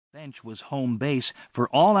bench was home base for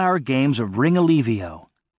all our games of ring-alivio.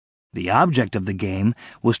 The object of the game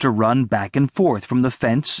was to run back and forth from the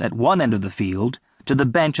fence at one end of the field to the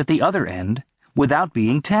bench at the other end without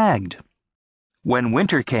being tagged. When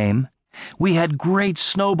winter came, we had great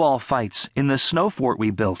snowball fights in the snow fort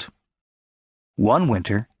we built. One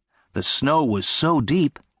winter, the snow was so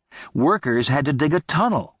deep, workers had to dig a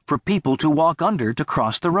tunnel for people to walk under to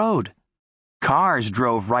cross the road. Cars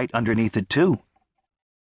drove right underneath it, too.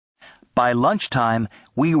 By lunchtime,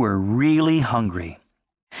 we were really hungry.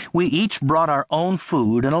 We each brought our own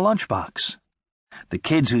food in a lunchbox. The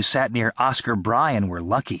kids who sat near Oscar Bryan were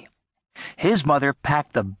lucky. His mother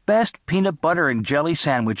packed the best peanut butter and jelly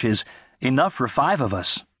sandwiches, enough for 5 of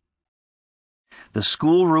us. The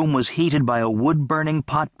schoolroom was heated by a wood-burning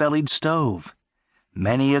pot-bellied stove.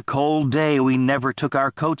 Many a cold day we never took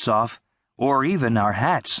our coats off, or even our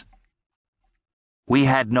hats. We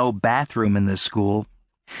had no bathroom in this school.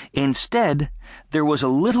 Instead, there was a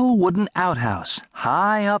little wooden outhouse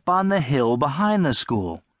high up on the hill behind the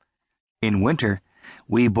school. In winter,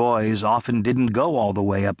 we boys often didn't go all the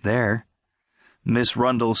way up there. Miss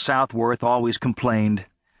Rundle Southworth always complained,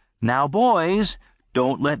 "Now, boys,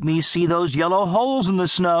 don't let me see those yellow holes in the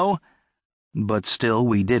snow." But still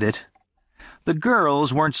we did it. The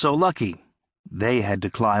girls weren't so lucky. They had to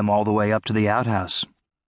climb all the way up to the outhouse.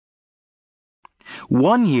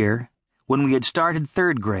 One year, when we had started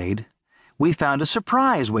 3rd grade, we found a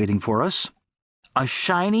surprise waiting for us. A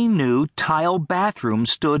shiny new tile bathroom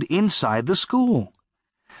stood inside the school.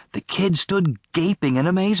 The kids stood gaping in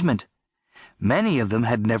amazement. Many of them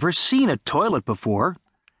had never seen a toilet before.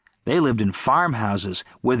 They lived in farmhouses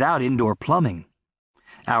without indoor plumbing.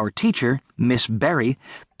 Our teacher, Miss Berry,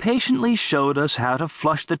 patiently showed us how to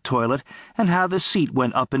flush the toilet and how the seat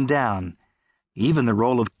went up and down. Even the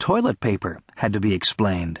roll of toilet paper had to be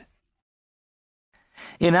explained.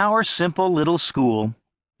 In our simple little school,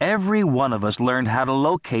 every one of us learned how to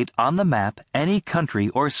locate on the map any country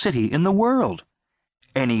or city in the world,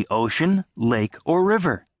 any ocean, lake, or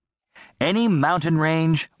river, any mountain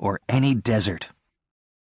range, or any desert.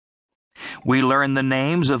 We learned the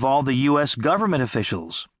names of all the U.S. government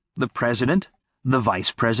officials, the president, the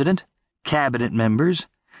vice president, cabinet members,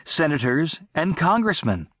 senators, and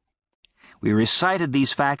congressmen. We recited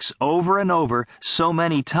these facts over and over so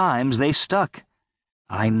many times they stuck.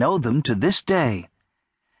 I know them to this day,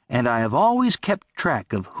 and I have always kept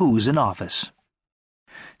track of who's in office.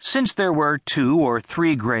 Since there were 2 or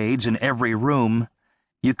 3 grades in every room,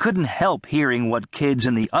 you couldn't help hearing what kids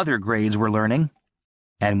in the other grades were learning.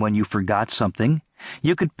 And when you forgot something,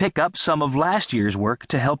 you could pick up some of last year's work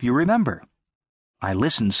to help you remember. I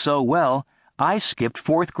listened so well, I skipped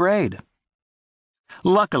 4th grade.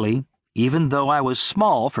 Luckily, even though I was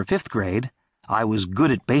small for 5th grade, I was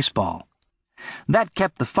good at baseball. That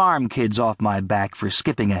kept the farm kids off my back for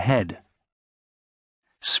skipping ahead.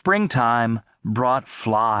 Springtime brought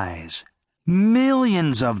flies.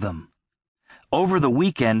 Millions of them. Over the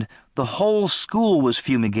weekend, the whole school was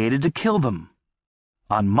fumigated to kill them.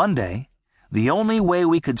 On Monday, the only way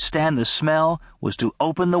we could stand the smell was to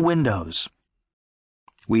open the windows.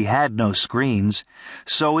 We had no screens,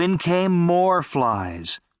 so in came more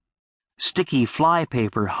flies. Sticky fly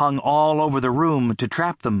paper hung all over the room to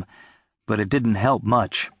trap them, but it didn't help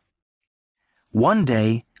much. One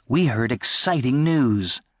day, we heard exciting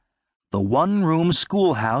news. The one-room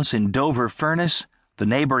schoolhouse in Dover Furnace, the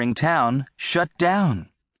neighboring town, shut down.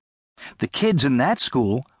 The kids in that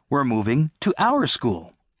school were moving to our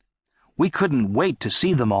school. We couldn't wait to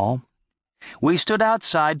see them all. We stood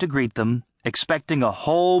outside to greet them, expecting a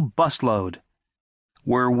whole busload.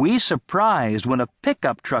 Were we surprised when a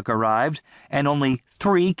pickup truck arrived and only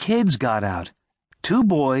 3 kids got out, 2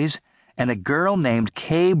 boys and a girl named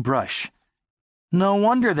Barasch. No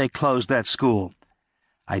wonder they closed that school.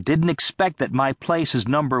 I didn't expect that my place as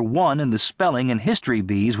number 1 in the spelling and history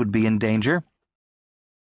bees would be in danger.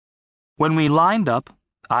 When we lined up,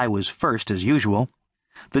 I was first as usual.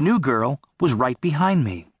 The new girl was right behind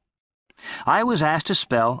me. I was asked to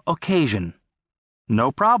spell occasion.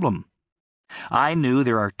 No problem. I knew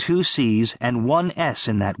there are 2 C's and 1 S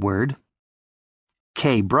in that word.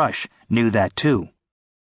 Barasch knew that too.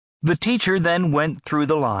 The teacher then went through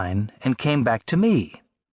the line and came back to me.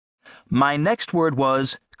 My next word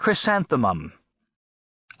was chrysanthemum.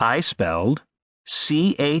 I spelled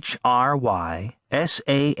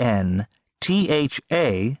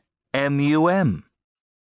CHRYSANTHAMUM.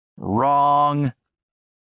 Wrong.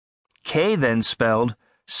 Kay then spelled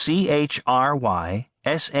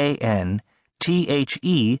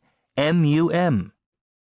CHRYSANTHEMUM.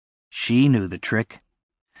 She knew the trick.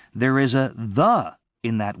 There is a "the"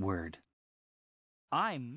 in that word. I'm